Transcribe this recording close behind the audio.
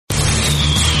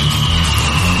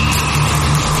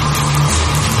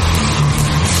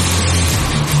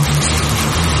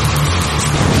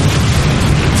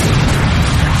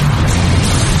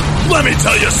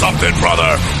tell you something,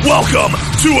 brother. Welcome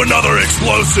to another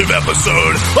explosive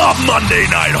episode of Monday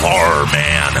Night Horror,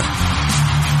 man.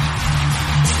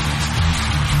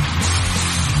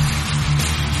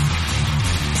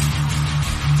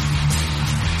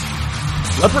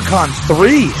 Leprechaun 3,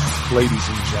 ladies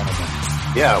and gentlemen.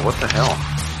 Yeah, what the hell?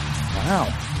 Wow,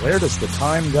 where does the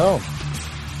time go?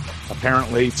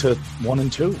 Apparently to 1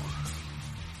 and 2.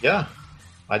 Yeah,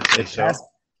 I'd say so.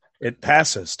 It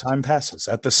passes. Time passes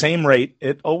at the same rate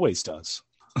it always does.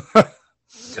 A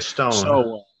stone.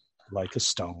 So, like a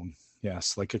stone.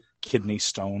 Yes, like a kidney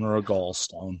stone or a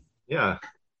gallstone. Yeah,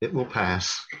 it will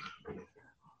pass.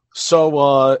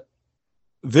 So,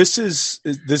 this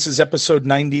is episode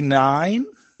 99.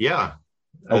 Yeah.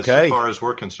 Okay. As far as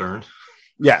we're concerned.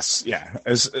 Yes. Yeah.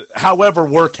 However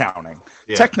we're counting.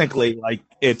 Yeah. Technically, like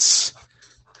it's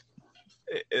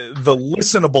the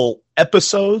listenable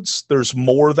episodes. There's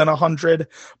more than 100,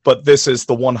 but this is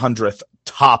the 100th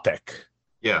topic.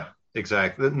 Yeah.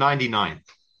 Exactly. The 99th.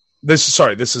 This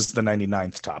is the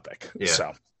 99th topic. Yeah.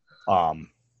 So,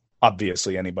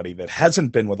 obviously, anybody that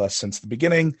hasn't been with us since the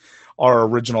beginning, our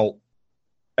original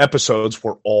episodes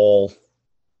were all,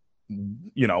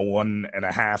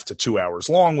 1.5 to 2 hours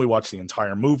long. We watched the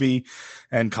entire movie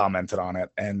and commented on it.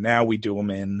 And now we do them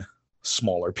in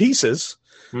smaller pieces,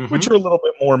 which are a little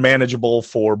bit more manageable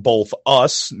for both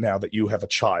us, now that you have a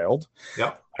child,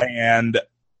 Yep. and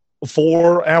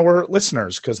for our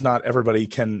listeners, because not everybody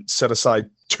can set aside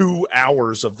 2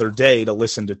 hours of their day to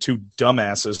listen to two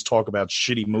dumbasses talk about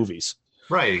shitty movies.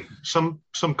 Right. Some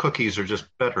cookies are just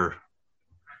better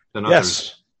than Yes.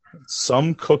 others.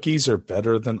 Some cookies are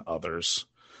better than others.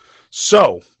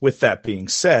 So, with that being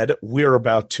said, we're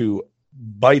about to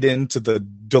bite into the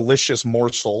delicious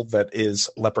morsel that is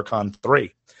Leprechaun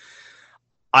 3.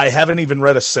 I haven't even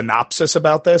read a synopsis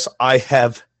about this. I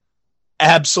have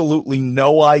absolutely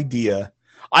no idea.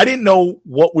 I didn't know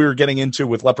what we were getting into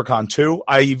with Leprechaun 2.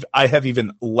 I have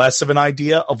even less of an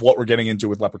idea of what we're getting into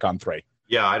with Leprechaun 3.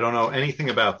 Yeah, I don't know anything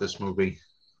about this movie.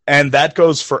 And that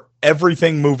goes for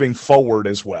everything moving forward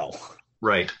as well.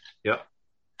 Right. Yep.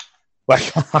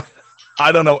 Like,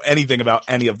 I don't know anything about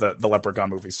any of the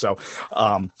Leprechaun movies. So,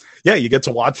 you get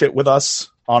to watch it with us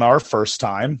on our first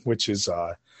time, which is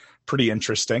pretty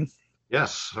interesting.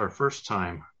 Yes, our first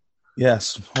time.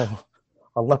 Yes. Oh,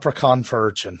 a Leprechaun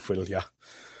virgin, will ya?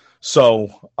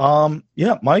 So,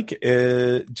 Mike,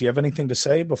 do you have anything to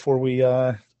say before we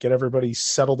get everybody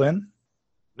settled in?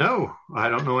 No, I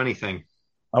don't know anything.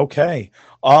 Okay.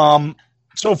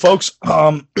 So, folks,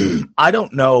 I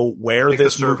don't know where Take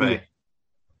this the survey. movie...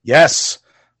 Yes,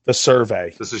 the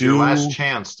survey. This is your last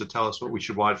chance to tell us what we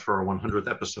should watch for our 100th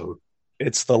episode.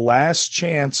 It's the last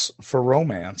chance for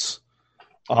romance.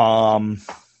 Do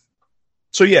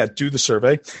the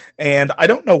survey. And I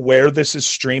don't know where this is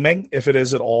streaming, if it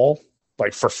is at all,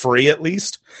 like for free at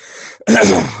least.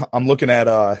 I'm looking at,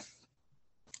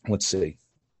 let's see.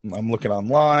 I'm looking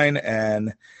online,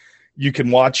 and you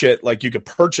can watch it, like you could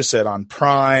purchase it on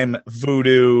Prime,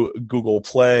 Vudu, Google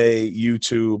Play,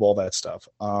 YouTube, all that stuff.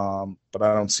 But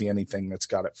I don't see anything that's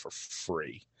got it for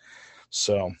free.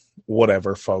 So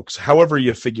whatever, folks. However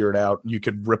you figure it out, you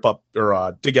could rip up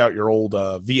or dig out your old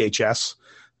VHS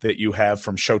that you have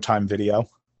from Showtime Video.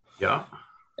 Yeah.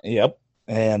 Yep.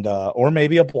 And or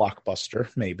maybe a Blockbuster,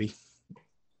 maybe.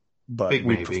 But Big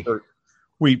we maybe.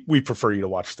 we prefer you to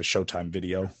watch the Showtime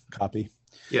Video copy.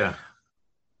 Yeah.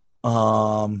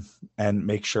 And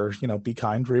make sure, be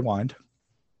kind, rewind.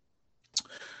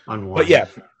 Unwind. But yeah.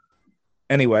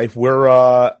 Anyway,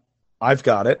 I've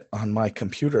got it on my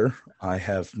computer. I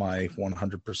have my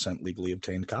 100% legally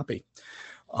obtained copy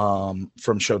from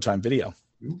Showtime Video.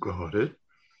 You got it.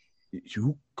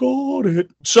 You got it.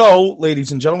 So,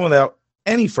 ladies and gentlemen, without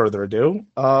any further ado,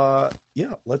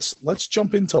 let's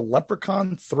jump into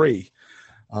Leprechaun 3.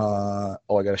 I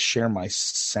got to share my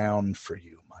sound for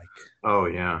you, Mike. Oh,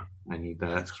 yeah. I need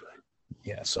that. That's right.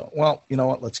 Yeah, so, well, you know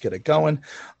what? Let's get it going.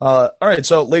 All right,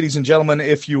 so, ladies and gentlemen,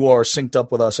 if you are synced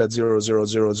up with us at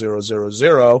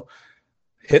 000000,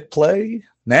 hit play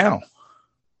now.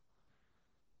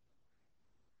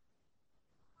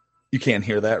 You can't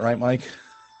hear that, right, Mike?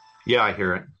 Yeah, I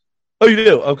hear it. Oh, you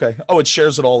do? Okay. Oh, it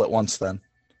shares it all at once then.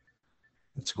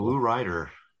 It's Blue Rider.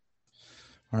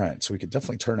 All right, so we could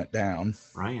definitely turn it down.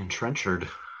 Ryan Trenchard.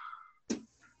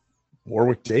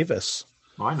 Warwick Davis.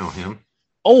 Oh, I know him.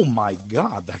 Oh, my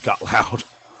God, that got loud.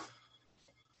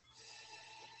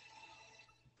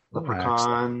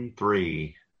 Leprechaun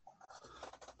 3.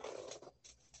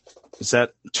 Is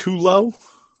that too low?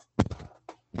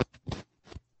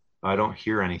 I don't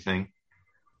hear anything.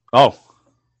 Oh.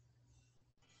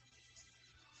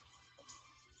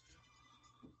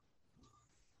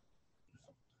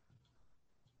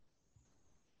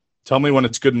 Tell me when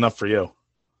it's good enough for you.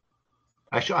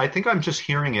 Actually, I think I'm just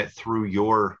hearing it through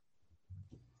your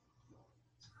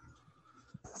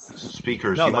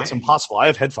speakers. No, that's impossible. I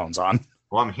have headphones on.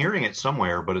 Well, I'm hearing it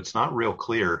somewhere, but it's not real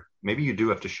clear. Maybe you do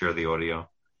have to share the audio.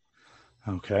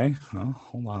 Okay. Well,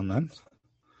 hold on then.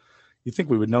 You think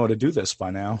we would know how to do this by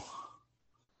now?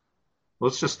 Well,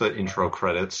 it's just the intro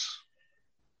credits.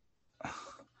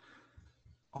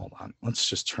 Hold on. Let's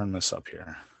just turn this up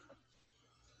here.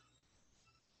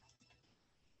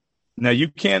 Now, you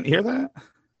can't hear that?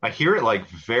 I hear it like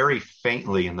very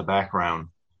faintly in the background.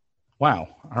 Wow.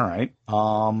 All right.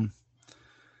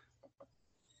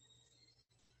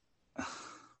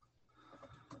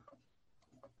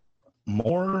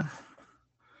 More?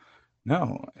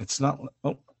 No, it's not.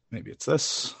 Oh, maybe it's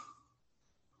this.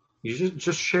 You should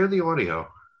just share the audio.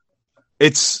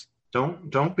 It's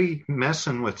Don't be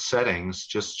messing with settings.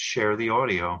 Just share the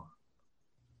audio.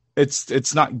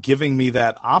 It's not giving me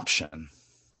that option.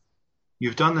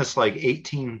 You've done this like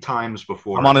 18 times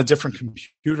before. I'm on a different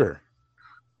computer.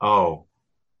 Oh,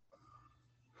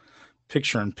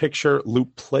 Picture in picture,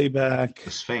 loop playback.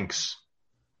 the Sphinx.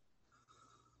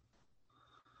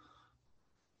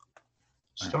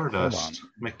 Stardust.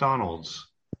 McDonald's.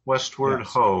 Westward Yes.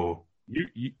 Ho.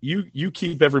 You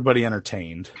keep everybody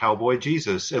entertained. Cowboy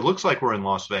Jesus. It looks like we're in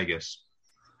Las Vegas.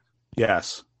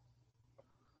 Yes.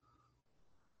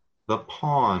 The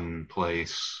Pawn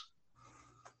Place.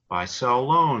 Buy sell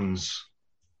loans.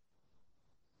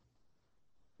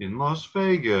 In Las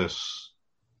Vegas.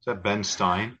 Is that Ben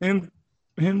Stein?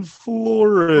 In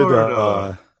Florida.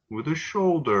 Florida. With a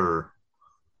shoulder.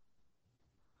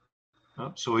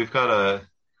 Oh, so we've got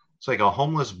it's like a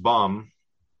homeless bum,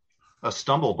 a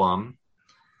stumble bum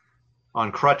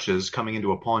on crutches coming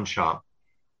into a pawn shop.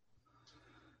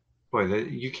 Boy,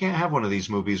 you can't have one of these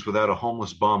movies without a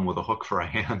homeless bum with a hook for a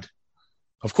hand.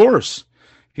 Of course.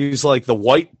 He's like the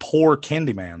white, poor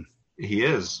Candyman. He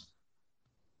is.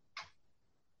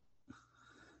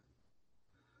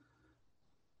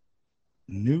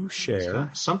 New share.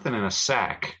 Something in a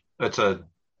sack. It's a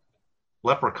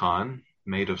leprechaun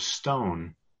made of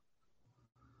stone.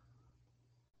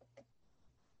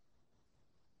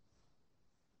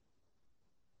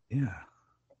 Yeah.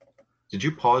 Did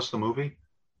you pause the movie?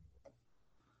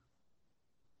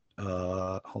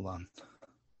 Hold on.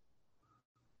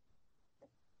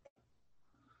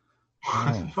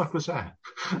 What Oh. the fuck was that?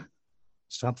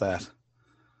 Stop that.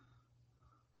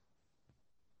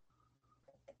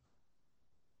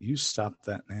 You stop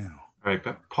that now. All right,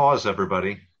 but pause,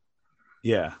 everybody,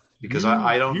 Yeah. because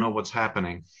I don't know what's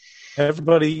happening.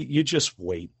 Everybody, you just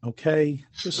wait, okay?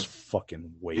 Just fucking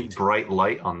Big wait. bright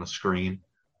light on the screen.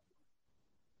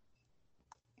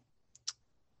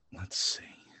 Let's see.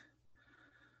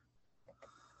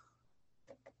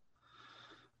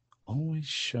 Always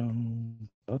show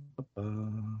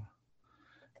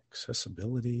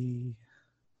accessibility.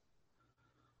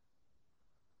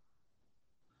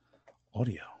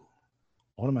 Audio.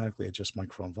 Automatically adjust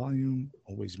microphone volume.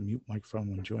 Always mute microphone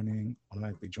when joining.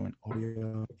 Automatically join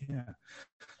audio. Yeah,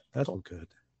 that's all good.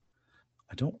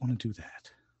 I don't want to do that.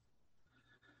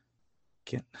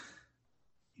 Can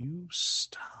you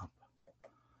stop?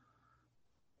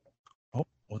 Oh,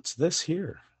 what's this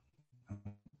here? I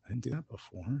didn't do that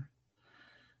before.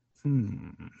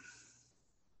 I'm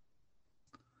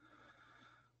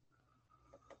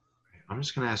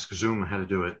just going to ask Zoom how to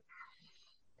do it.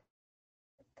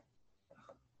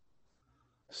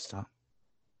 Stop.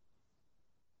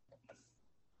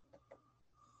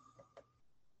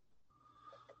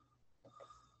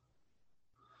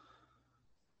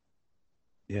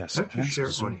 Yes. How to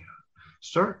share Zoom. audio.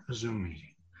 Start a Zoom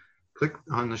meeting. Click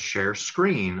on the share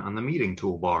screen on the meeting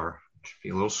toolbar. It should be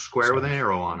a little square with an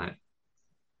arrow on it.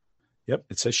 Yep,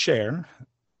 it says share.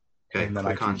 Okay, And then I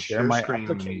click can on share my screen.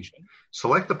 application.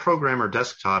 Select the program or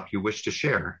desktop you wish to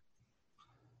share,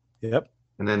 Yep.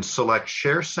 and then select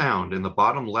Share Sound in the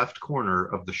bottom left corner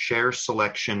of the Share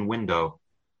Selection window.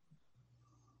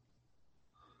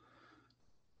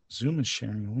 Zoom is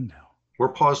sharing a window. We're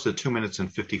paused at 2 minutes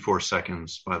and 54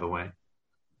 seconds, by the way.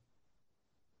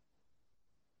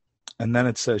 And then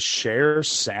it says share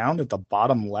sound at the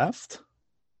bottom left.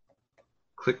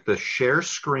 Click the Share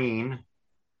Screen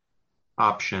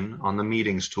option on the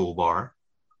Meetings toolbar.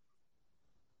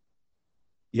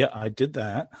 Yeah, I did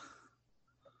that.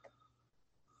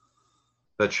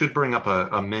 That should bring up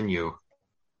a menu.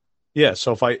 Yeah,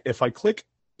 so if I click,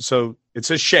 so it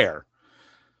says share.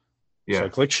 Yeah. So I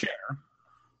click share.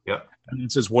 Yep. And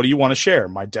it says, what do you want to share?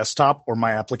 My desktop or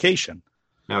my application?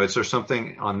 Now, is there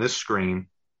something on this screen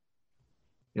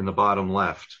in the bottom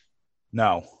left?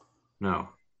 No. No.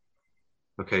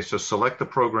 Okay, so select the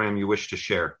program you wish to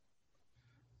share.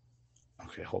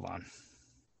 Okay, hold on.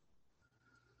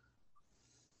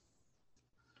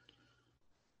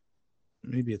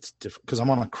 Maybe it's different because I'm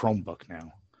on a Chromebook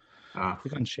now.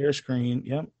 Click on share screen.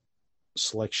 Yep.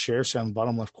 Select share sound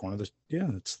bottom left corner.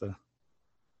 It's the.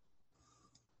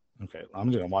 Okay,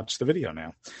 I'm going to watch the video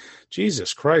now.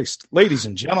 Jesus Christ. Ladies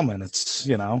and gentlemen, it's,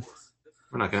 We're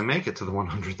not going to make it to the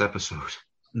 100th episode.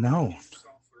 No.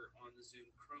 Software on the Zoom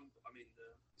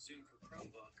Zoom for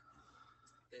Chromebook,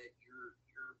 that your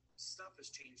stuff has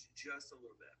changed just a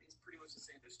little bit. I mean, it's pretty much the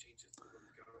same as changes.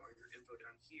 You've got all your info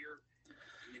down here,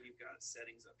 and then you've got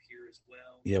settings up here as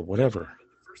well. Yeah, whatever.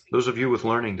 Those of you with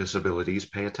learning disabilities,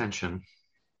 pay attention.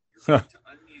 You're going to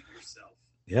unmute yourself.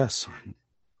 Yes, I'm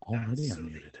already so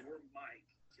unmuted. That your mic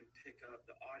can pick up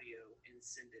the audio and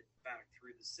send it back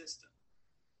through the system.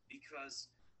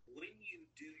 Because when you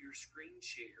do your screen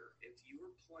share, if you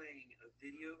are playing a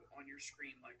video on your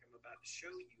screen like I'm about to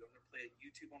show you, I'm going to play a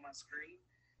YouTube on my screen.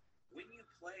 When you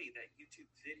play that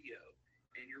YouTube video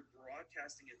and you're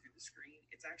broadcasting it through the screen,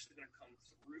 it's actually going to come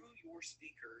through your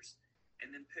speakers and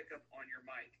then pick up on your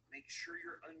mic. Make sure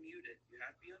you're unmuted. You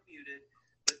have to be unmuted.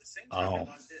 But at the same time,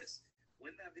 like this,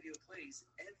 when that video plays,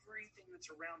 everything that's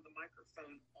around the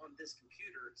microphone on this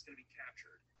computer is going to be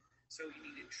captured. So you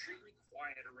need extremely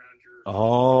quiet around your.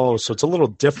 So it's a little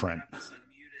different.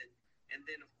 Unmuted, and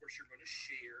then of course you're going to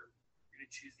share. You're going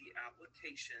to choose the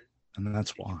application. And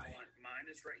that's why. Mine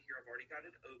is right here. I've already got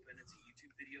it open. It's a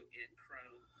YouTube video in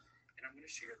Chrome, and I'm going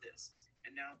to share this.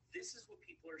 And now this is what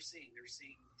people are seeing. They're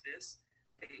seeing this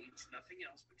page, nothing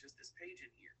else but just this page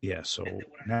in here. Yeah. So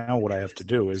now what I have to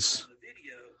do is. The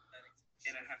video,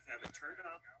 and I have to have it turned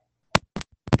up.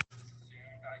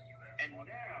 And now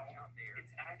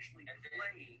it's actually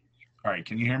playing. All right.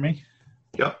 Can you hear me?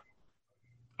 Yep.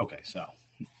 Okay. So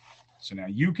now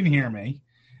you can hear me,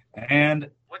 and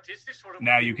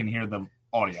now you can hear the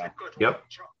audio. Yep.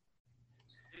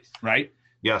 Right?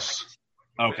 Yes.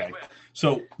 Okay.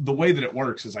 So the way that it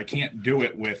works is I can't do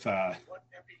it with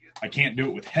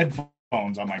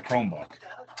headphones on my Chromebook.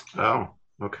 Oh,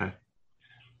 okay.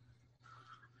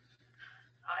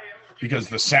 Because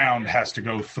the sound has to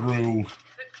go through.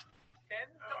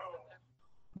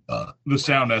 The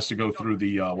sound has to go through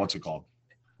the what's it called?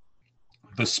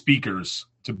 The speakers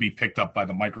to be picked up by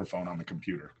the microphone on the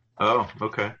computer. Oh,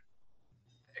 okay.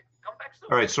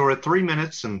 All right, so we're at 3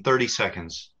 minutes and 30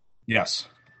 seconds. Yes.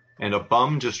 And a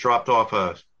bum just dropped off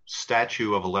a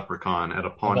statue of a leprechaun at a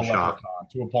pawn shop.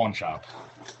 To a pawn shop.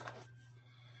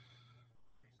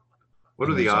 What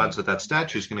are the odds that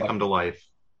statue is going to come to life?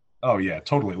 Oh, yeah, it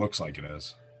totally looks like it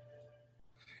is.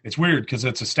 It's weird because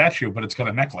it's a statue, but it's got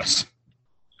a necklace.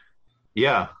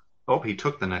 Yeah. Oh, he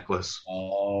took the necklace.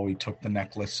 Oh, he took the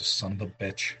necklace, son of a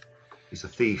bitch. He's a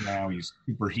thief. Now he's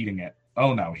superheating it.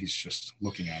 Oh, no, he's just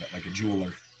looking at it like a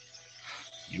jeweler.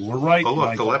 You were right. Oh, look,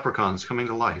 Michael. the leprechaun's coming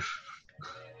to life.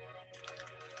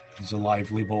 He's a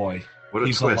lively boy. What a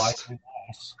He's twist. A lively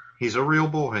boss. He's a real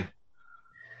boy.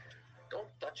 Don't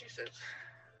touch, he says.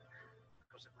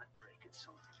 Because it might break it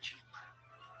something cheap.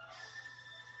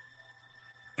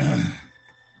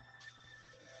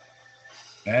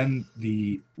 And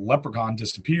the leprechaun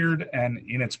disappeared, and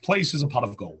in its place is a pot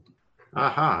of gold.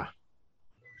 Aha.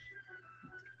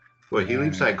 Boy, he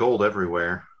leaves that gold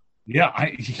everywhere. Yeah,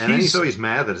 and then he's always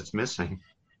mad that it's missing.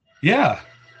 Yeah.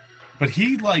 But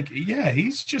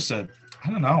he's just I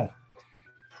don't know.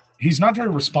 He's not very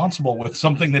responsible with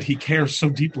something that he cares so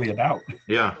deeply about.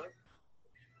 Yeah.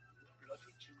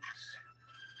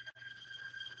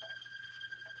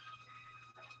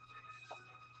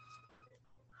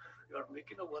 You're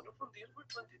making a wonderful deal for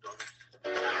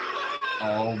 $20.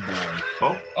 Oh,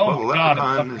 boy. Oh, the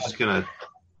leprechaun is going to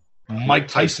Mike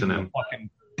Tyson him. Fucking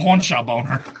pawn shop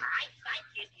owner.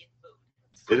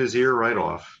 Bit his ear right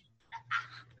off.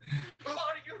 Who are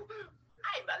you?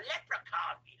 I'm a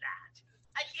leprechaun, me lad.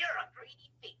 And you're a greedy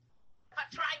thief. For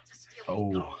trying to steal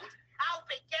gold, I'll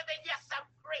be giving you some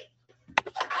grief.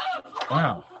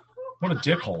 Wow. What a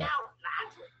dickhole.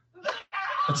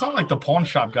 It's not like the pawn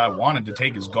shop guy wanted to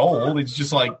take his gold. It's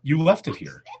just like, you left it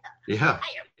here. Yeah.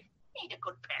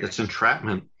 It's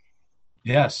entrapment.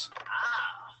 Yes.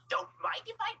 Don't mind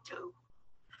if I do.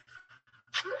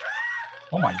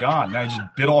 Oh my God. Now he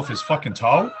just bit off his fucking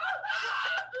toe?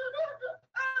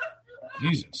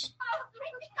 Jesus.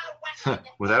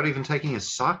 Without even taking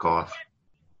his sock off.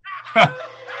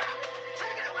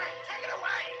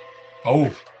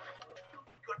 Oh.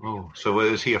 Oh, so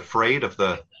is he afraid of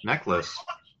the necklace?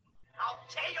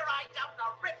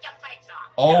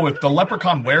 Oh, if the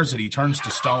leprechaun wears it, he turns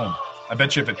to stone. I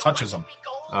bet you if it touches him.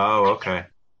 Oh, okay.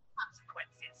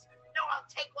 No, I'll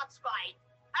take what's mine.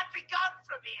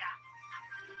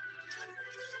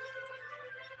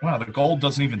 Wow, the gold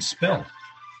doesn't even spill.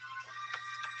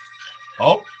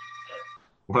 Oh.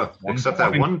 Well, One except that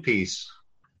point. one piece.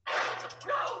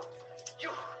 No! You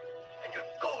and your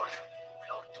gold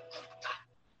belong to Gupta.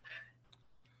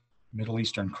 Middle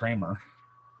Eastern Kramer.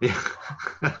 Yeah.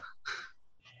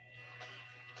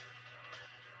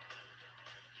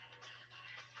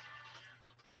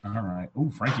 All right.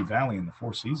 Ooh, Frankie Valli in the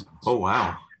Four Seasons. Oh,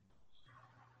 wow.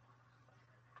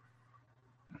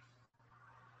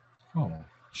 Oh,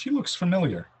 she looks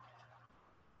familiar.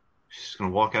 She's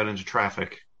going to walk out into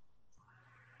traffic.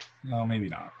 No, maybe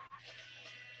not.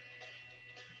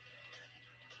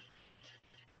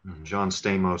 John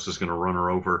Stamos is going to run her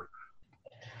over.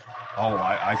 Oh,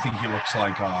 I think he looks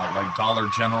like Dollar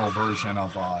General version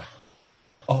of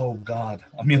oh God,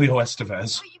 Emilio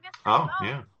Estevez. Wait, you missed the Oh, boat.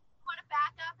 yeah. Want to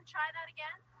back up and try that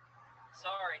again?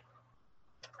 Sorry.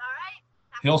 It's all right.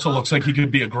 He also looks like he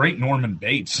could be a great Norman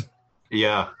Bates.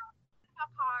 Yeah. Up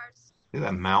cars. Look at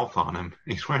that mouth on him.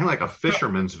 He's wearing like a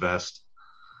fisherman's vest.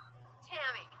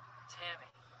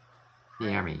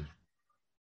 Tammy. Yummy.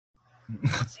 What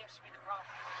seems to be the problem?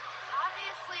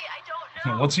 Obviously, I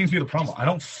don't know. What seems to be the problem? I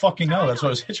don't fucking know. That's why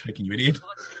I was hitchhiking, you idiot.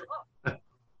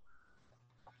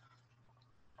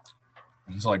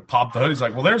 He's like, pop the hood. He's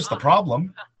like, well, there's the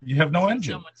problem. You have no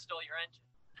engine. Someone stole your engine.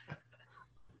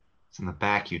 It's in the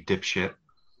back, you dipshit.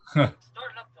 Start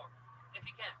it up for me, if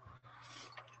you can.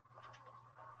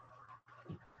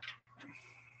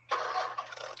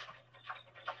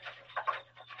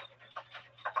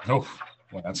 Oh,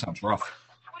 well, that sounds rough.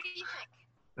 What do you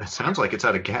think? It sounds like it's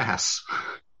out of gas.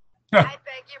 I beg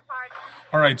your pardon.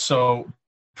 All right, so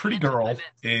Pretty Girl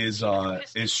is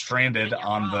stranded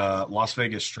on the Las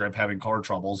Vegas Strip having car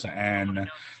troubles, and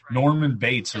Norman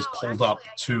Bates has pulled up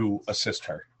to assist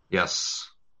her. Yes.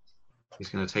 He's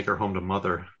going to take her home to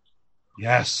Mother.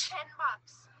 Yes. $10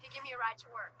 to give me a ride to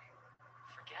work.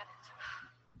 Forget it.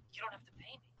 You don't have to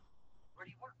pay me. Where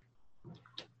do you work?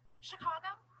 Chicago?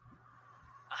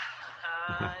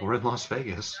 We're in Las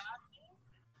Vegas.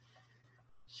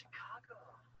 Chicago.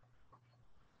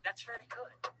 That's very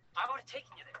good. I would have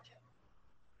taken you there, too.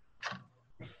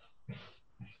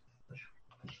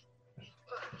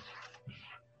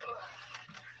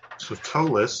 So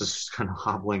Tolis is just kind of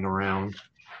hobbling around.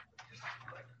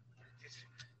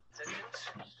 Legends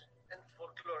and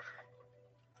folklore.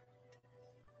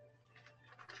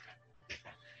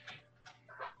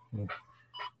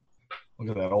 Look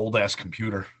at that old ass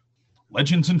computer.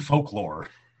 Legends and Folklore.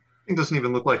 It doesn't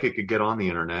even look like it could get on the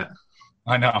internet.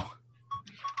 I know.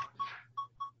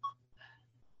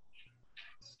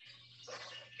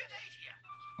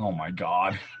 Oh my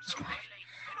God.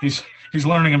 He's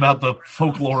learning about the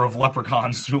folklore of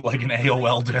leprechauns through like an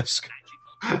AOL disc.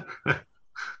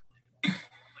 It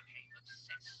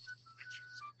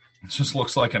just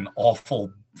looks like an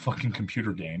awful fucking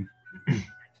computer game. 97.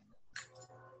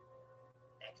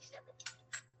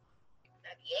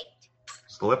 98.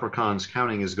 So the leprechaun's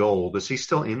counting his gold. Is he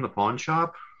still in the pawn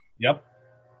shop? Yep.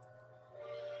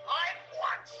 I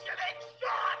want shooting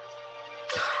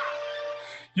shot!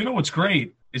 You know what's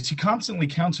great is he constantly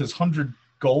counts his 100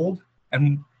 gold,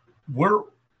 and we're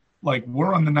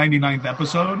on the 99th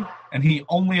episode, and he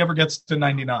only ever gets to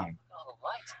 99. All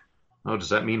right. Oh, does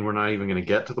that mean we're not even going to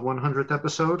get to the 100th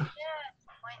episode? Yeah,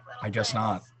 quaint little I guess place.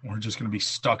 not. We're just going to be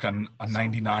stuck on a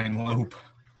 99 loop.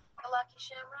 A Lucky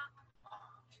Shamrock?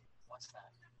 What's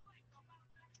that?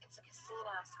 It's a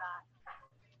casino, Scott.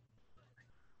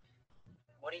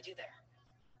 What do you do there?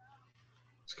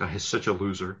 This guy is such a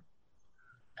loser.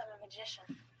 I'm a magician.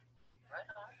 Right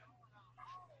on.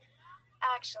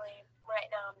 Actually, right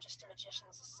now I'm just a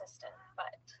magician's assistant,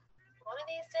 but one of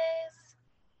these days,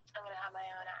 I'm gonna have my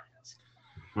own act.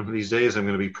 One of these days, I'm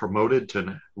going to be promoted to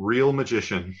a real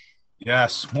magician.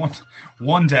 Yes,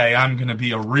 one day I'm going to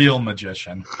be a real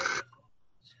magician.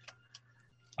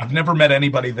 I've never met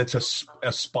anybody that's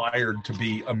aspired to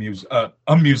be a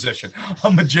musician,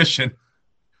 a magician.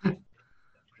 Who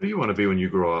do you want to be when you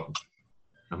grow up?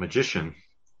 A magician.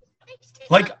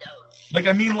 Like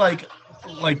I mean, like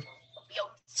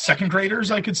second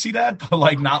graders, I could see that, but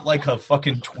like not like a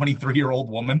fucking 23-year-old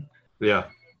woman. Yeah.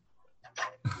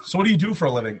 So what do you do for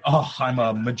a living? Oh, I'm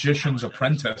a magician's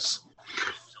apprentice.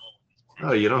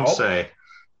 Oh, you don't say.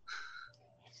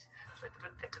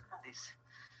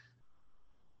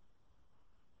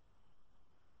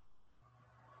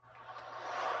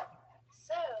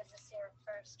 So, is this your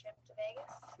first trip to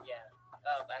Vegas? Yeah.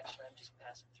 Actually, I'm just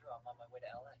passing through. I'm on my way to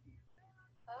LA.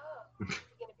 Oh, you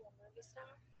gonna be a movie star?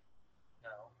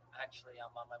 No, actually,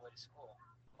 I'm on my way to school.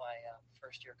 My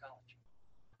first year of college.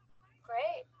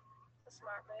 Great. It's a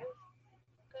smart move.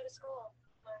 Go to school.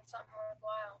 Learn something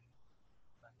worthwhile.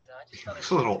 Looks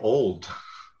a little old.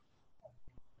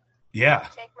 Yeah.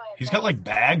 He's got like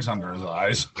bags under his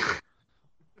eyes.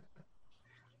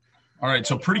 All right,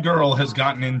 so Pretty Girl has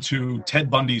gotten into Ted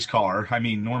Bundy's car. I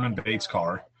mean, Norman Bates'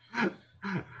 car.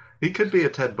 He could be a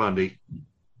Ted Bundy.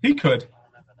 He could.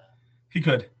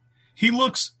 He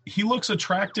looks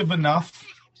attractive enough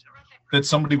that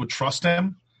somebody would trust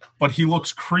him, but he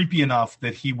looks creepy enough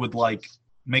that he would like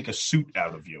make a suit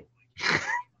out of you.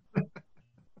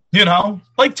 You know,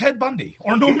 like Ted Bundy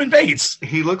or Norman Bates.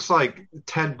 He looks like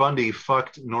Ted Bundy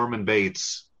fucked Norman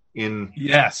Bates in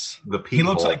the Peephole. He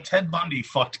looks like Ted Bundy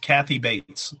fucked Kathy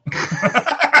Bates.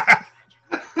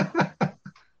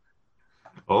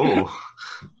 Oh.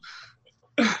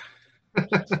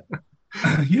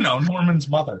 You know, Norman's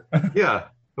mother. Yeah,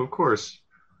 of course.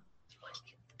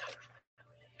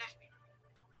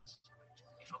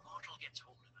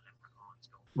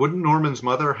 Wouldn't Norman's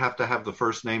mother have to have the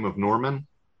first name of Norman?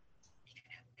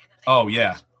 Oh,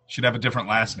 yeah. She'd have a different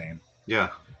last name. Yeah.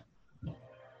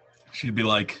 She'd be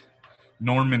like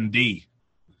Norman D.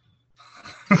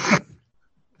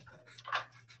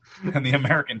 And the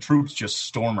American troops just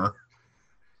storm her.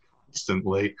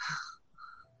 Instantly.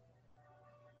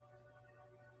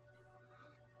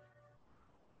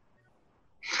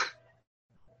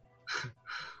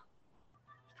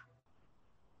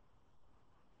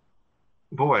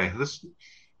 Boy, this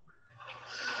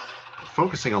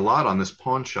focusing a lot on this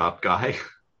pawn shop guy.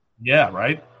 Yeah,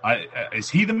 right. Is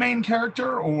he the main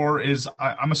character, or is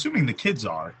I'm assuming the kids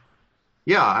are?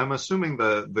 Yeah, I'm assuming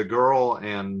the girl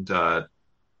and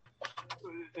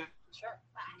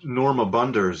Norma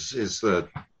Bunders is the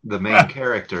main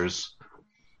characters.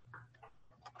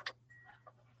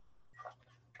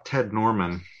 Ted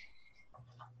Norman.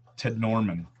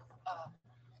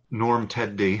 Norm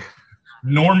Ted D.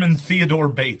 Norman Theodore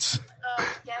Bates.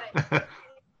 Get it.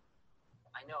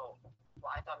 I know.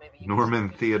 Well, I thought maybe Norman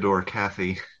Theodore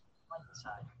Kathy. What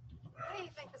do you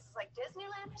think? This is like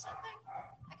Disneyland or something?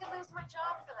 I could lose my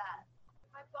job for that.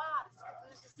 My boss could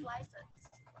lose his license.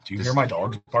 Do you hear my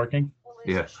dog barking? We'll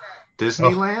lose Yeah. our shirt.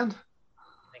 Disneyland?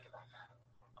 Think about that.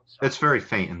 I'm sorry. It's very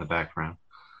faint in the background.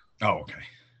 Oh, okay.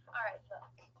 All right, look.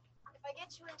 If I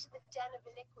get you into the den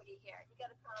of iniquity here, you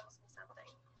gotta promise me something.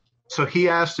 So he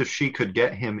asked if she could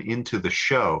get him into the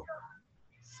show.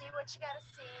 See what you gotta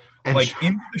see. And Like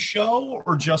into the show,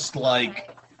 or just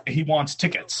like he wants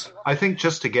tickets? I think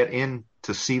just to get in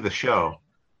to see the show.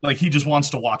 Like he just wants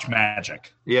to watch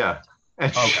magic. Yeah.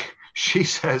 And Okay. she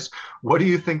says, "What do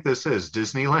you think this is,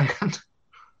 Disneyland?"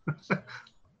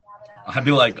 I'd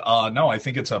be like, no, I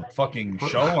think it's a fucking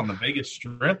show on the Vegas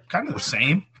Strip. Kind of the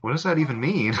same. What does that even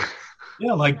mean?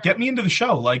 Yeah, like get me into the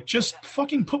show. Like just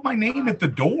fucking put my name at the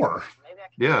door. Maybe I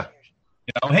can Yeah.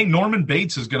 You know, hey, Norman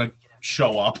Bates is gonna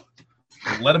show up.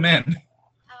 Let him in.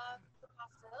 The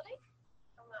possibility?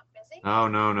 I'm not busy. Oh,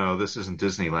 no, this isn't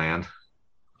Disneyland.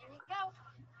 Here you go.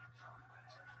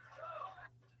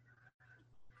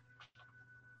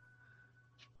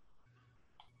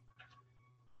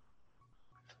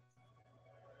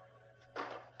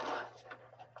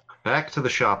 Back to the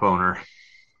shop owner.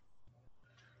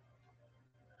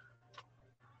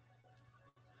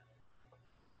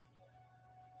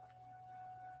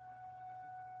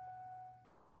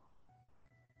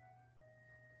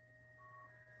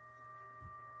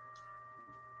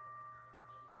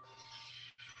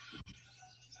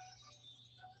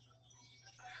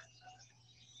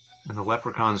 And the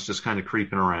leprechaun's just kind of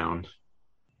creeping around.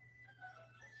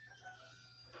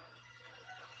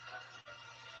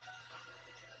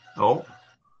 Oh,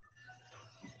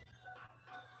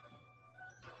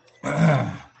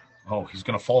 Oh, he's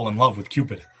gonna fall in love with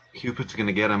Cupid. Cupid's going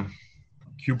to get him.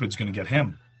 Cupid's gonna get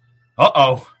him.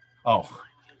 Uh-oh. Oh.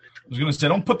 I was gonna say,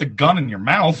 don't put the gun in your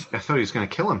mouth. I thought he was going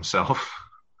to kill himself.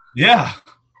 Yeah.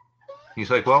 He's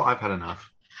like, well, I've had enough.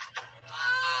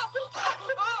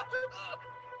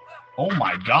 Oh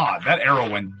my God, that arrow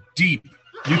went deep.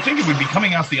 You'd think it would be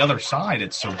coming out the other side.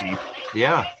 It's so deep.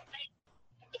 Yeah.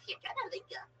 If you're gonna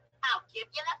linger, I'll give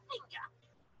you the finger.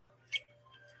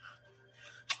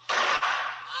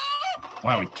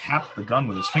 Wow, he capped the gun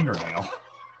with his fingernail.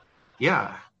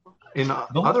 Yeah. In The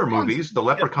other leprechaun's- movies, the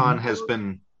leprechaun has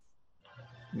been,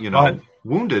 Go ahead.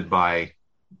 wounded by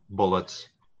bullets.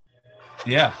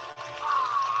 Yeah.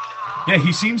 Yeah,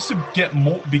 he seems to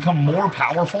become more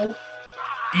powerful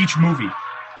each movie.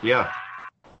 Yeah.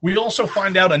 We also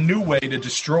find out a new way to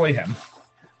destroy him.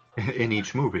 In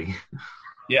each movie.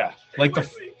 Yeah. Like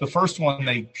the first one,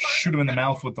 they shoot him in the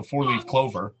mouth with the 4-leaf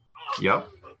clover. Yep.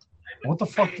 What the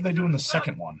fuck did they do in the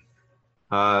second one?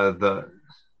 The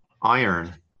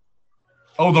iron.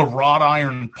 Oh, the wrought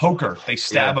iron poker. They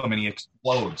stab Yeah. him and he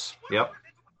explodes. Yep.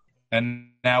 And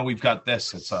now we've got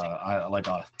this. It's an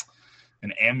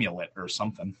amulet or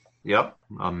something. Yep,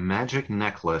 a magic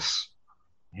necklace.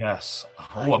 Yes.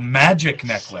 Oh, a magic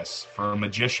necklace for a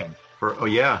magician. Oh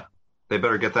yeah, they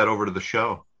better get that over to the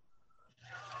show.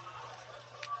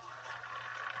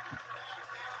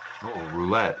 Oh,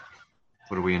 roulette.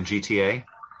 What are we in GTA?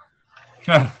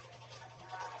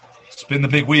 Spin the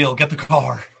big wheel. Get the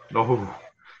car. Oh,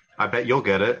 I bet you'll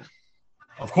get it.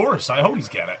 Of course. I always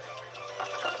get it.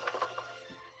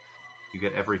 You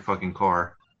get every fucking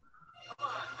car.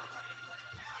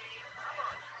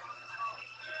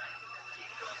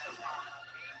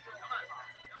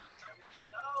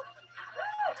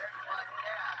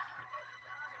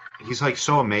 He's like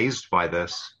so amazed by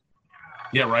this.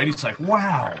 Yeah, right? He's like,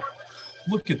 wow,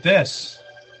 look at this.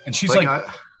 And she's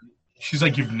she's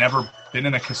like, you've never been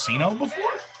in a casino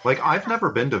before? Like, I've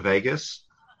never been to Vegas,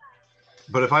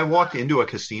 but if I walked into a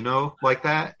casino like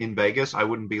that in Vegas, I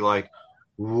wouldn't be like,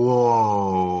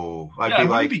 whoa. I'd be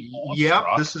like, yep,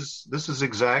 this is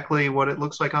exactly what it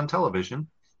looks like on television.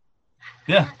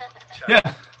 Yeah.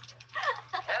 Yeah.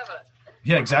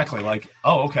 Yeah, exactly. Like,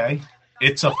 oh, okay.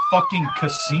 It's a fucking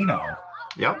casino.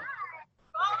 Yep.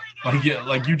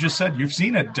 Like you just said, you've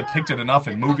seen it depicted enough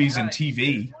in movies and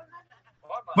TV.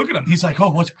 Look at him. He's like,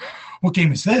 oh, what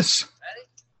game is this?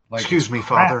 Like, excuse me,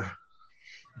 Father.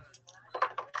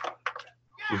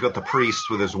 We've got the priest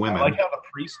with his women. I like how the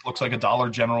priest looks like a Dollar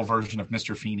General version of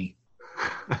Mr. Feeney.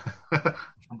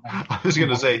 I was going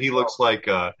to say, he looks like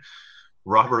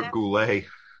Robert Goulet.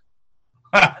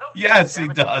 Yes, he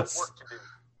does.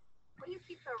 What do you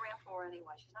keep her around for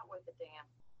anyway? She's not worth a damn.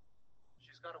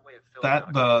 She's got a way of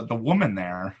That the woman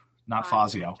there, not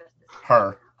Fazio,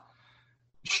 her.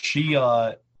 She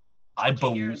I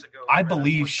believe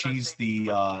she's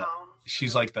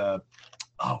she's like the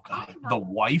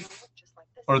wife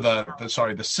or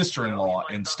the sister-in-law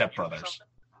in Step Brothers.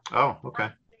 Oh, okay.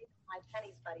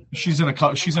 She's in a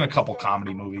couple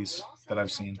comedy movies that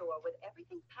I've seen.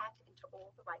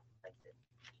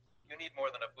 You need more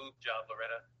than a boob job,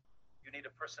 Loretta. You need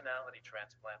a personality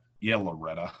transplant. Yeah,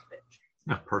 Loretta.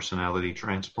 A personality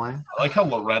transplant? I like how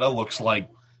Loretta looks like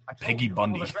Peggy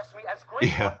Bundy.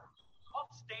 Yeah.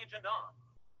 Off stage and on.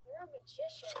 You're a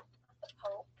magician, the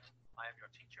Pope. I am your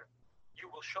teacher. You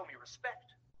will show me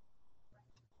respect.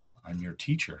 I'm your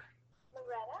teacher.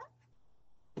 Loretta?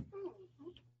 Mm-hmm.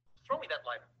 Throw me that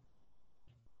lighter.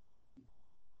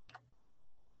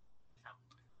 Are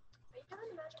you doing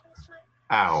the magic this time?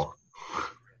 Ow.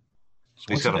 So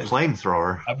He's got a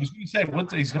flamethrower. I was going to say,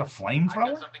 he's got a I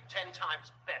flamethrower? got something 10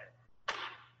 times better.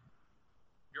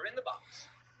 You're in the box.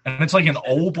 And it's like an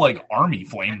old, like, army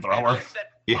flamethrower.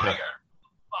 Yeah. Fire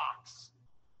box.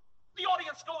 The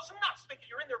audience goes nuts thinking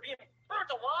you're in there being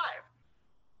burnt alive.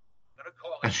 I'm gonna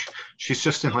call And it. she's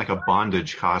just in like a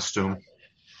bondage costume.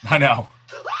 I know.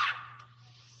 Oh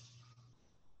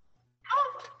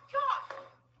my God!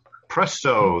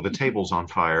 Presto, the table's on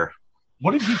fire.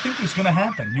 What did you think was going to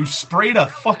happen? You sprayed a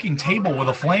fucking table with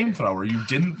a flamethrower. You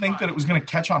didn't think that it was going to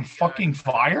catch on fucking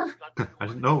fire? I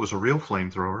didn't know it was a real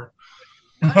flamethrower.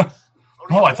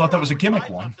 Oh, I thought that was a gimmick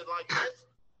one.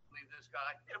 Leave this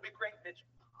guy. It'll be great, Mitch.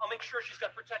 I'll make sure she's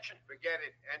got protection. Forget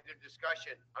it. End of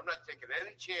discussion. I'm not taking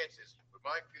any chances with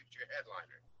my future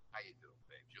headliner. How you doing,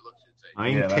 babe? You look sensation. I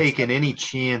ain't Yeah, that's- taking any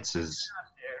chances.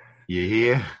 You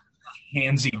hear?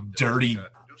 Handsy, dirty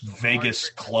Vegas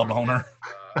club owner.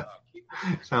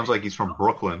 Sounds like he's from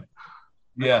Brooklyn.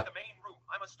 Yeah. The main room.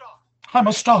 I'm a star. I'm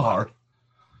a star. Now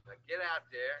get out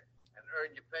there and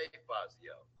earn your pay,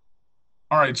 Fazio.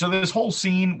 All right, so this whole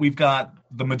scene, we've got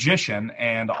the magician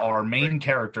and our main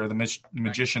character, the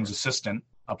magician's assistant,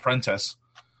 apprentice,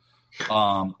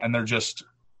 and they're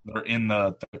in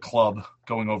the club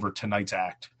going over tonight's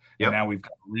act. Yep. And now we've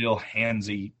got a real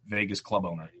handsy Vegas club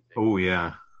owner. Oh,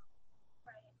 yeah.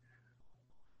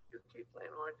 You keep playing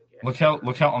hard to get.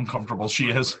 Look how uncomfortable she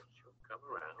is. She'll come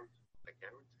around. I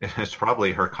guarantee. It's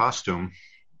probably her costume.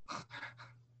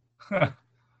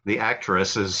 The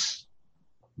actress is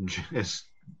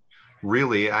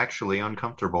really actually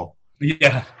uncomfortable.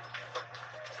 Yeah.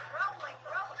 Rolling,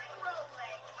 rolling,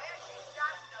 rolling. Where she's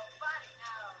got nobody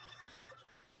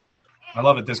knows. I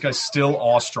love it. This guy's still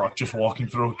awestruck just walking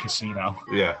through a casino.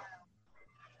 Yeah. To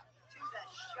the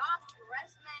sharp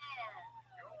dressed man.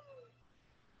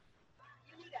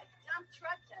 You need a dump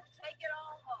truck to take it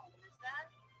all home, is that?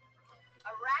 A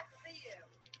rack for you.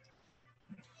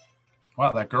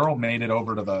 Wow, that girl made it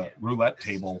over to the roulette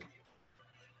table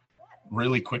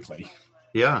really quickly.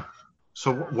 Yeah.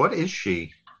 So what is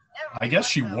she? I guess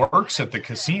she works at the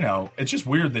casino. It's just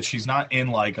weird that she's not in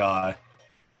like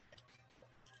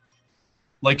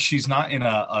like she's not in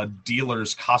a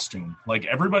dealer's costume. Like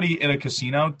everybody in a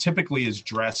casino typically is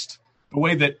dressed the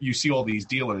way that you see all these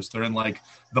dealers. They're in like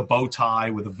the bow tie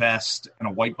with a vest and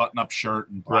a white button-up shirt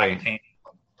and black pants.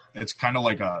 It's kind of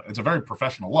like it's a very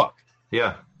professional look.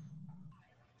 Yeah.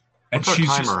 And What's she's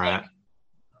our just timer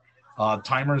at?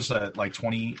 Timer's at like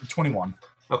 21.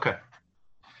 Okay.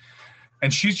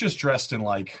 And she's just dressed in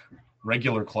like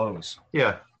regular clothes.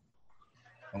 Yeah.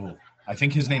 Oh, I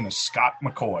think his name is Scott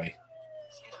McCoy.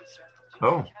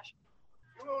 Oh.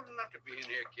 You're old enough to be in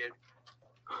here, kid.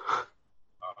 Oh,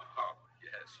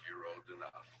 yes, you're old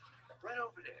enough. Right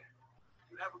over there.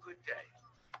 You have a good day.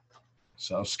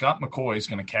 So Scott McCoy is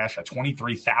going to cash a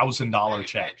 $23,000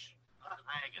 check.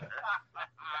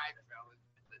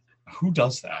 Who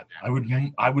does that? I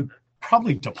would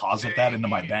probably deposit that into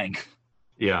my bank.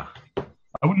 Yeah.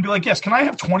 I wouldn't be like, yes, can I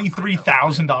have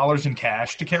 $23,000 in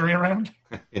cash to carry around?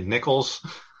 In nickels?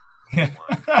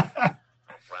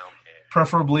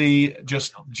 Preferably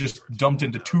just dumped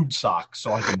into tube socks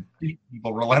so I can beat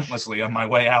people relentlessly on my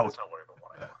way out. Let's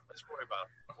worry about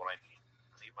what I need.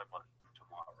 Leave my money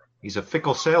tomorrow. He's a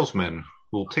fickle salesman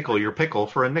who'll tickle your pickle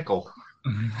for a nickel.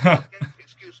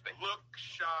 Excuse me. Look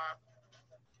sharp.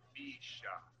 Be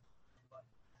sharp.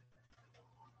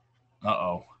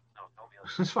 Uh-oh.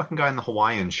 This fucking guy in the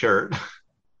Hawaiian shirt.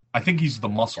 I think he's the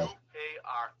muscle. Hey,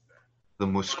 Arthur. The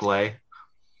muscle.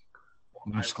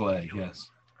 Muscle, yes.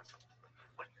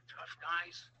 What, you tough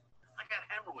guys? I got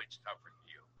hemorrhoids tougher than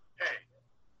you. Hey,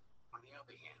 on the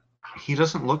other hand, He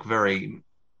doesn't look very,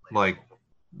 like,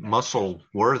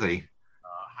 muscle-worthy.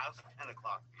 how's 10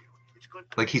 o'clock for you? It's good.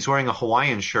 Like he's wearing a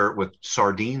Hawaiian shirt with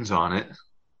sardines on it.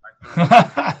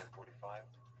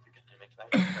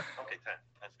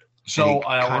 So he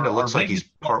kind of looks like he's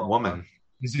part woman.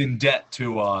 He's in debt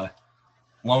to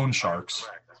loan sharks.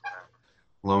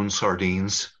 Loan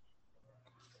sardines.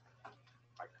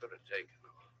 I could have taken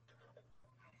them.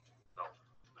 No,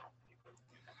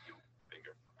 you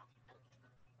bigger.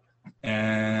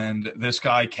 And this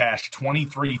guy cashed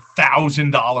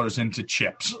 $23,000 into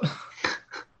chips.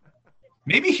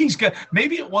 Maybe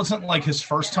it wasn't like his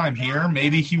first time here.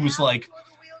 Maybe he was like,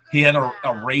 he had a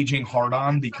raging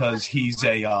hard-on because he's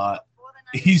a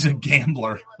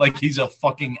gambler. Like he's a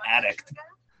fucking addict.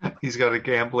 He's got a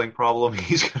gambling problem.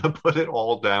 He's going to put it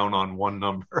all down on one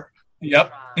number.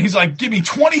 Yep. He's like, give me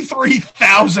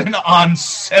 23,000 on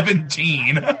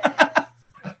 17. The wheel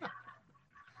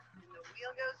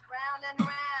goes round and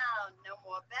round. No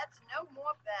more bets, no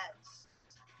more bets.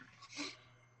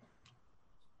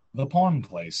 The pawn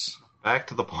place. Back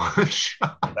to the pawn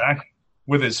shop. Back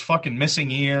with his fucking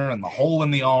missing ear and the hole in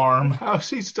the arm.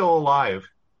 How's he still alive?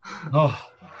 Oh,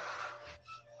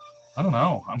 I don't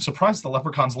know. I'm surprised the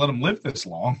leprechauns let him live this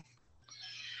long.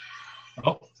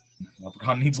 Oh,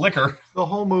 leprechaun needs liquor. The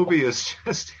whole movie is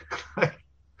just like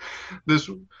this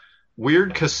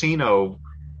weird casino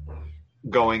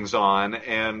goings on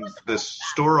and this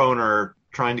store owner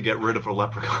trying to get rid of a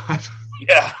leprechaun.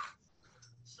 Yeah.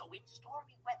 So in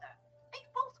stormy weather, they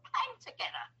both came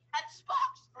together, and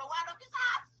sparks flew out of his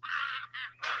ass.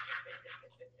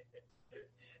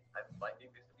 I'm finding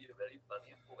this to be a very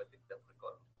funny and poetic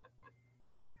leprechaun.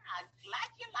 I'm glad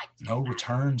you liked it. No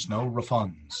returns, no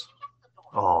refunds.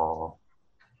 Oh.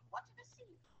 Wanted to see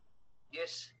you.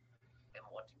 Yes, I'm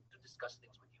wanting to discuss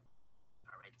things with you.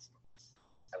 For instance,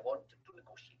 I want to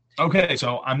negotiate. Okay,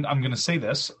 so I'm going to say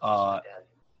this.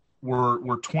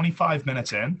 We're 25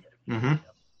 minutes in. Mm-hmm.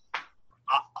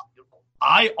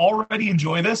 I already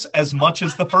enjoy this as much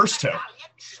as the first two.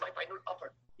 This is my final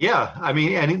offer. Yeah, I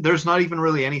mean, and there's not even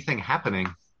really anything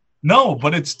happening. No,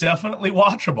 but it's definitely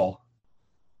watchable.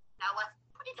 Now,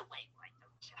 put it away, why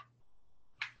don't you?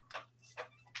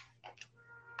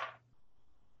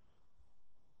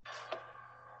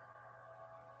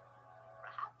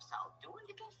 Perhaps I'll do a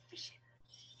little fishing.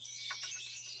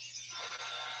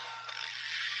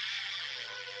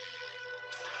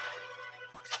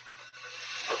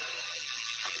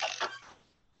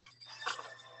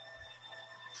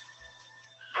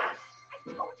 I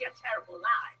told you a terrible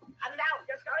lie, and now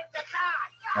you're going to die.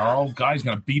 Oh, guy's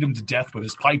going to beat him to death with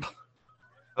his pipe.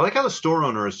 I like how the store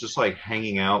owner is just like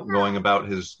hanging out, going about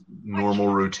his normal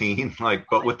routine, like,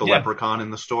 but with the Yeah. leprechaun in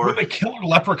the store. With a killer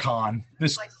leprechaun.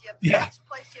 This, Place your yeah. bets,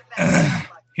 place your bets.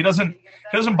 He doesn't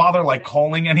bother like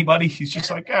calling anybody. He's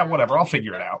just like, yeah, whatever, I'll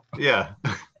figure it out. Yeah. $23,000.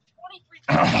 You got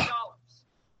a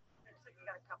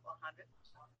couple of hundred.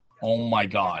 Oh my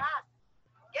God.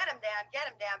 Get him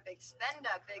down, big spender,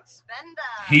 big spender.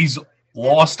 He's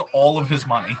lost all of his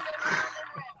money. Get him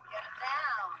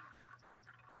down.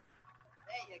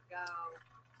 There you go.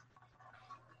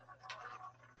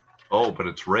 Oh, but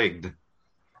it's rigged.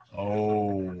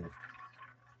 Oh.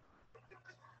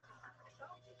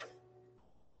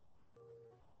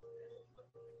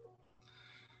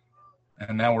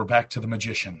 And now we're back to the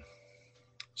magician.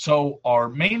 So our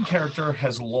main character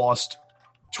has lost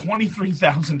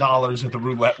 $23,000 at the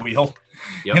roulette wheel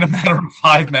in a matter of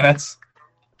 5 minutes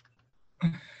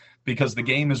because the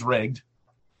game is rigged.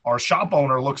 Our shop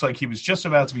owner looks like he was just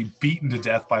about to be beaten to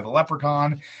death by the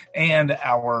leprechaun. And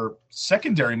our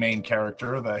secondary main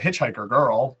character, the hitchhiker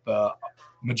girl, the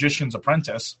magician's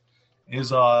apprentice,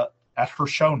 is at her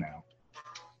show now.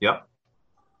 Yep.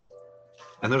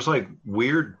 And there's like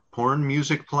weird porn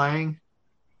music playing.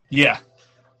 Yeah.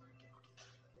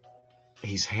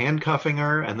 He's handcuffing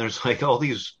her, and there's like all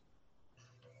these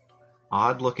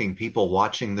odd-looking people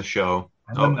watching the show.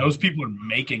 And then those people are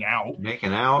making out.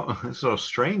 Making out? It's a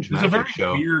strange It's a very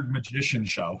show. weird magician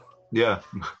show. Yeah.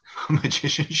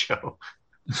 Magician show.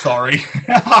 Sorry.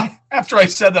 After I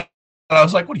said that, I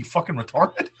was like, what, are you fucking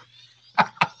retarded?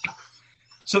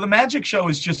 So the magic show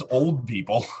is just old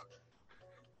people.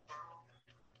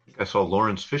 I saw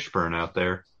Lawrence Fishburne out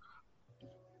there.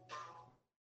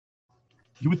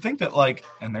 You would think that, like,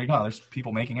 and there you go, there's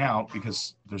people making out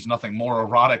because there's nothing more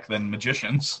erotic than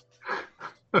magicians.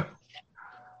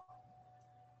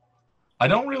 I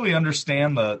don't really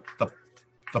understand the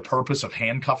purpose of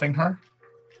handcuffing her.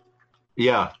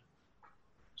 Yeah.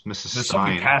 Mrs. There's Stein.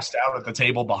 somebody passed out at the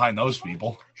table behind those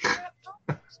people.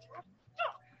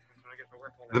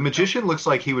 The magician looks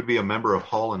like he would be a member of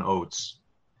Hall & Oates.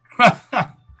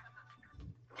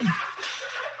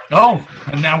 Oh,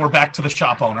 and now we're back to the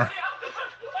shop owner.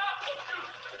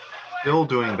 Still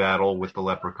doing battle with the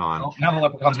leprechaun. Oh, now the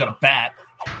leprechaun's got a bat.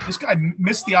 This guy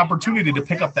missed the opportunity to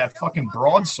pick up that fucking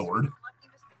broadsword.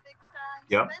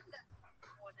 Yep. All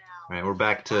right, we're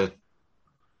back to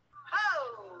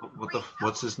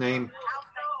what's his name?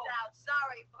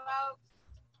 Sorry, folks.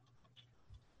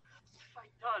 I'm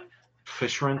done.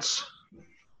 Fishrince.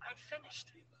 I'm finished.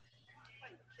 Are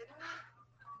you kidding me?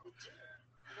 Did you?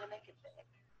 I'm gonna make it big.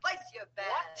 Place your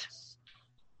bets.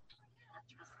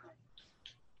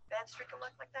 Bad streak of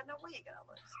luck like that, no way you're gonna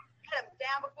lose. Get him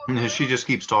down before She just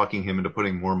keeps talking him into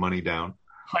putting more money down.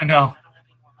 I know.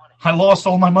 I lost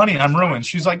all my money. I'm ruined.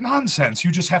 She's like, nonsense. You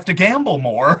just have to gamble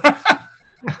more. Graduation.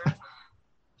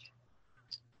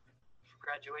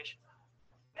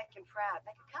 Make him proud.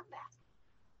 Make a comeback.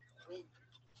 Win.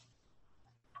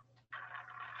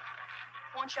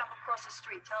 Pawn shop across the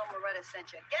street. Tell him Loretta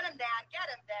sent you. Get him down. Get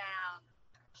him down.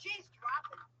 She's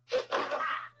dropping.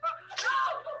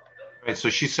 All right, so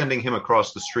she's sending him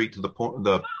across the street to the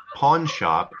pawn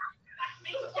shop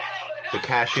to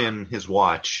cash in his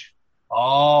watch. Oh,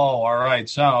 all right.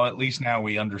 So at least now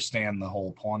we understand the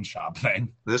whole pawn shop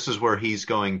thing. This is where he's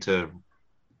going to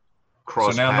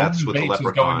cross so now paths Norman with the Bates is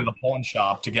going to leprechaun. the pawn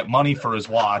shop to get money for his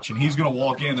watch, and he's going to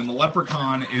walk in, and the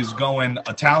leprechaun is going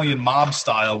Italian mob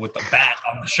style with the bat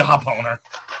on the shop owner.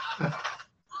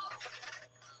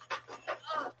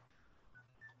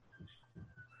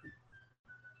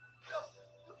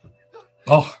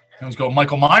 Oh, let's go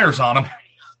Michael Myers on him,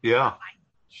 Yeah.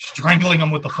 strangling him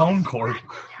with the phone cord.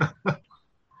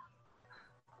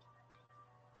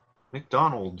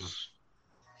 McDonald's.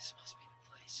 This must be the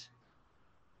place.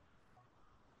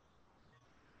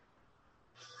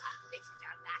 This is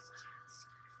our last chance.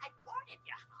 I wanted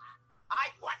you. I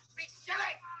want free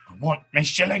shilling. I want my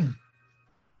shilling.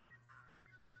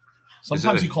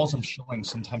 Sometimes a- he calls them shillings,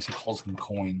 sometimes he calls them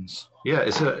coins. Yeah,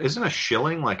 isn't a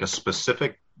shilling like a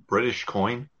specific British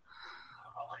coin?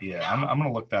 Yeah, I'm going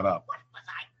to look that up. What was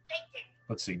I thinking?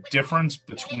 Let's see. Difference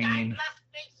You think I between... must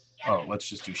be Oh, shilling? let's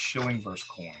just do shilling versus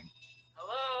coin.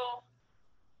 Hello?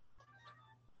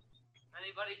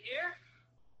 Anybody here?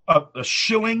 A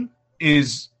shilling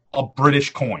is a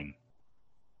British coin.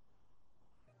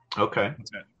 Okay.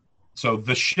 That's it. So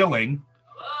the shilling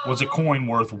was a coin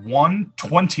worth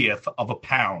 1/20th of a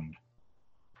pound.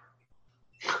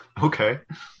 Okay.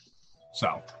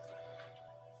 So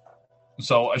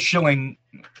a shilling,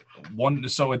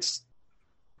 so it's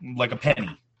like a penny.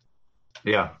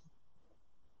 Yeah.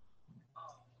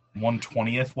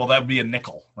 1/20th. Well, that would be a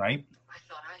nickel, right? I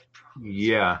thought I had promised.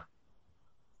 Yeah.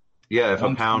 Yeah, if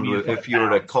a pound, 1/20th of if you were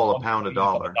to pound, call so a pound a 1/20th of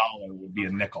dollar. a dollar would be a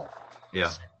nickel. Yeah.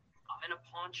 I'm in a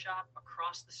pawn shop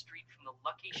across the street from the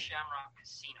Lucky Shamrock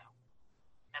Casino,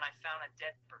 and I found a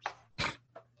dead person.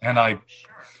 And I I'm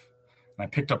sure.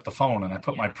 picked up the phone and I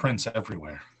put my prints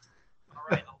everywhere. All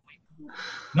right, I'll wait.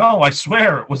 No, I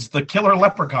swear it was the killer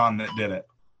leprechaun that did it.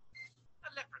 A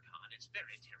leprechaun is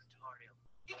very territorial.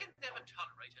 He can never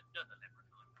tolerate another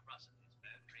leprechaun crossing his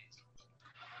boundaries.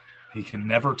 He can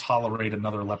never tolerate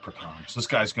another leprechaun. So this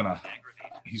guy's gonna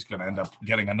Aggravating. he's going to end up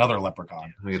getting another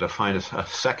leprechaun. We got to find a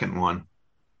second one.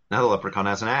 Now the leprechaun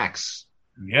has an axe.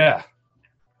 Yeah.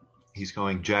 He's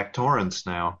going Jack Torrance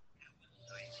now.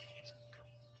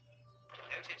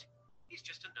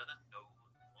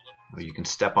 Well, you can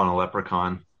step on a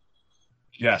leprechaun.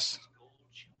 Yes.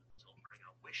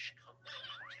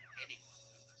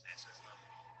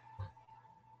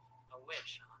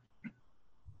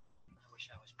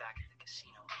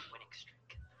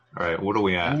 All right, what are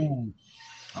we at? Ooh.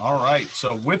 All right,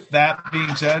 so with that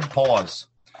being said, pause.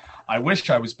 I wish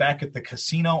I was back at the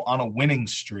casino on a winning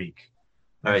streak.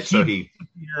 All right, so he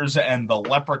appears and the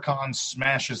leprechaun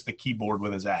smashes the keyboard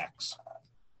with his axe.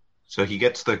 So he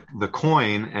gets the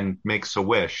coin and makes a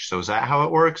wish. So is that how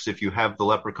it works? If you have the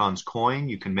leprechaun's coin,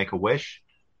 you can make a wish?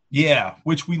 Yeah,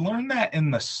 which we learned that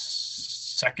in the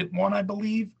second one, I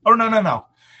believe. Oh, no.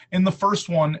 In the first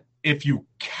one, if you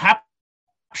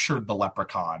captured the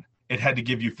leprechaun, it had to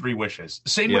give you 3 wishes.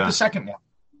 Same with the second one.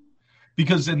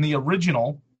 Because in the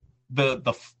original,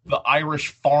 the Irish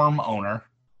farm owner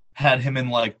had him in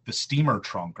like the steamer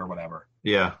trunk or whatever.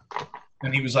 Yeah.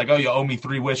 And he was like, oh, you owe me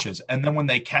 3 wishes. And then when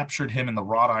they captured him in the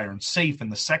wrought iron safe in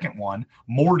the second one,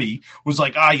 Morty was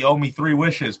like, you owe me 3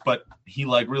 wishes. But he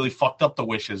like really fucked up the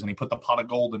wishes and he put the pot of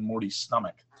gold in Morty's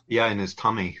stomach. Yeah, in his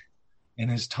tummy. In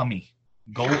his tummy.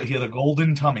 He had a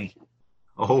golden tummy.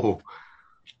 Oh.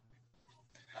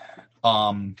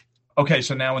 Okay,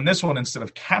 so now in this one, instead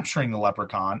of capturing the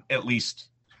leprechaun, at least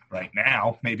right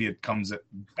now, maybe it comes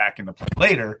back into play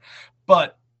later,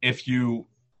 but if you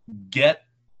get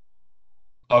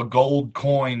a gold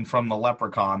coin from the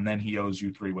leprechaun, then he owes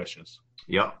you 3 wishes.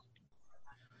 Yep.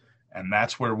 And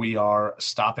that's where we are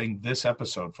stopping this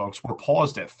episode, folks. We're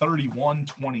paused at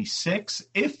 31:26.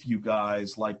 If you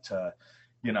guys like to,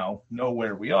 know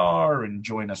where we are and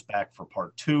join us back for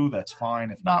part 2, that's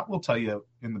fine. If not, we'll tell you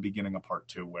in the beginning of part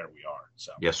 2 where we are.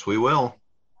 So yes, we will.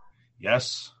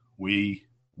 Yes, we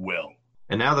will.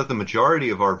 And now that the majority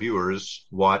of our viewers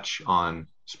watch on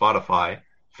Spotify,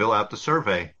 fill out the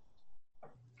survey.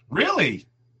 Really?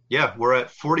 Yeah, we're at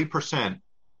 40%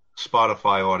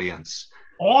 Spotify audience.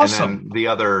 Awesome. And then the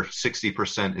other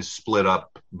 60% is split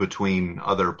up between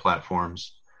other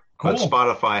platforms. Cool. But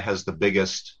Spotify has the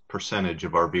biggest percentage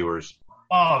of our viewers.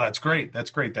 Oh, that's great. That's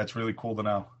great. That's really cool to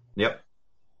know. Yep.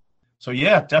 So,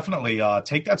 yeah, definitely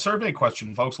take that survey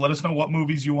question, folks. Let us know what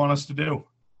movies you want us to do.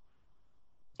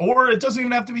 Or it doesn't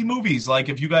even have to be movies. Like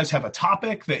if you guys have a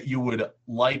topic that you would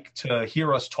like to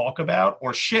hear us talk about,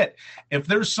 or shit, if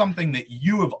there's something that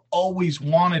you have always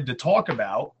wanted to talk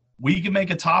about, we can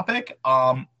make a topic,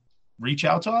 reach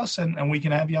out to us, and we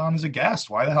can have you on as a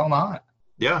guest. Why the hell not?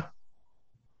 Yeah.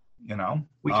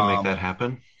 We can make that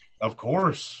happen. Of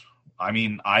course. I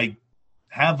mean, I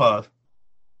have a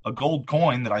gold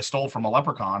coin that I stole from a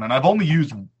leprechaun, and I've only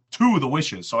used 2 of the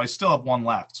wishes, so I still have 1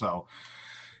 left. So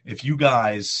if you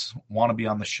guys want to be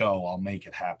on the show, I'll make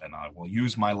it happen. I will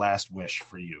use my last wish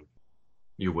for you.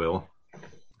 You will.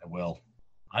 I will.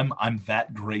 I'm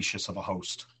that gracious of a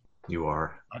host. You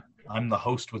are. I'm the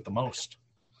host with the most.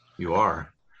 You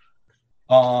are.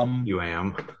 You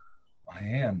am. I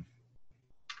am.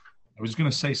 I was going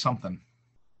to say something.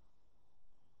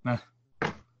 I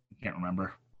can't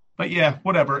remember. But yeah,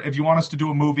 whatever. If you want us to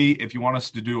do a movie, if you want us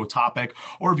to do a topic,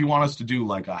 or if you want us to do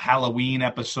like a Halloween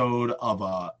episode of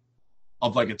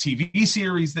like a TV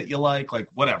series that you like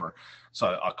whatever. So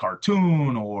a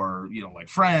cartoon or, like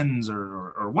Friends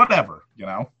or whatever,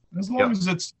 as long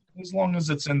as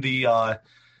it's in the,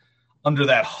 under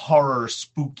that horror,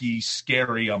 spooky,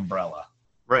 scary umbrella.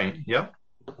 Right. Yep.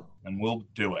 And we'll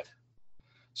do it.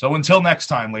 So until next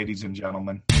time, ladies and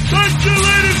gentlemen. Thank you,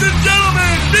 ladies and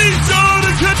gentlemen. Be sure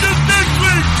to catch us next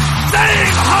week.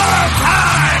 Staying horror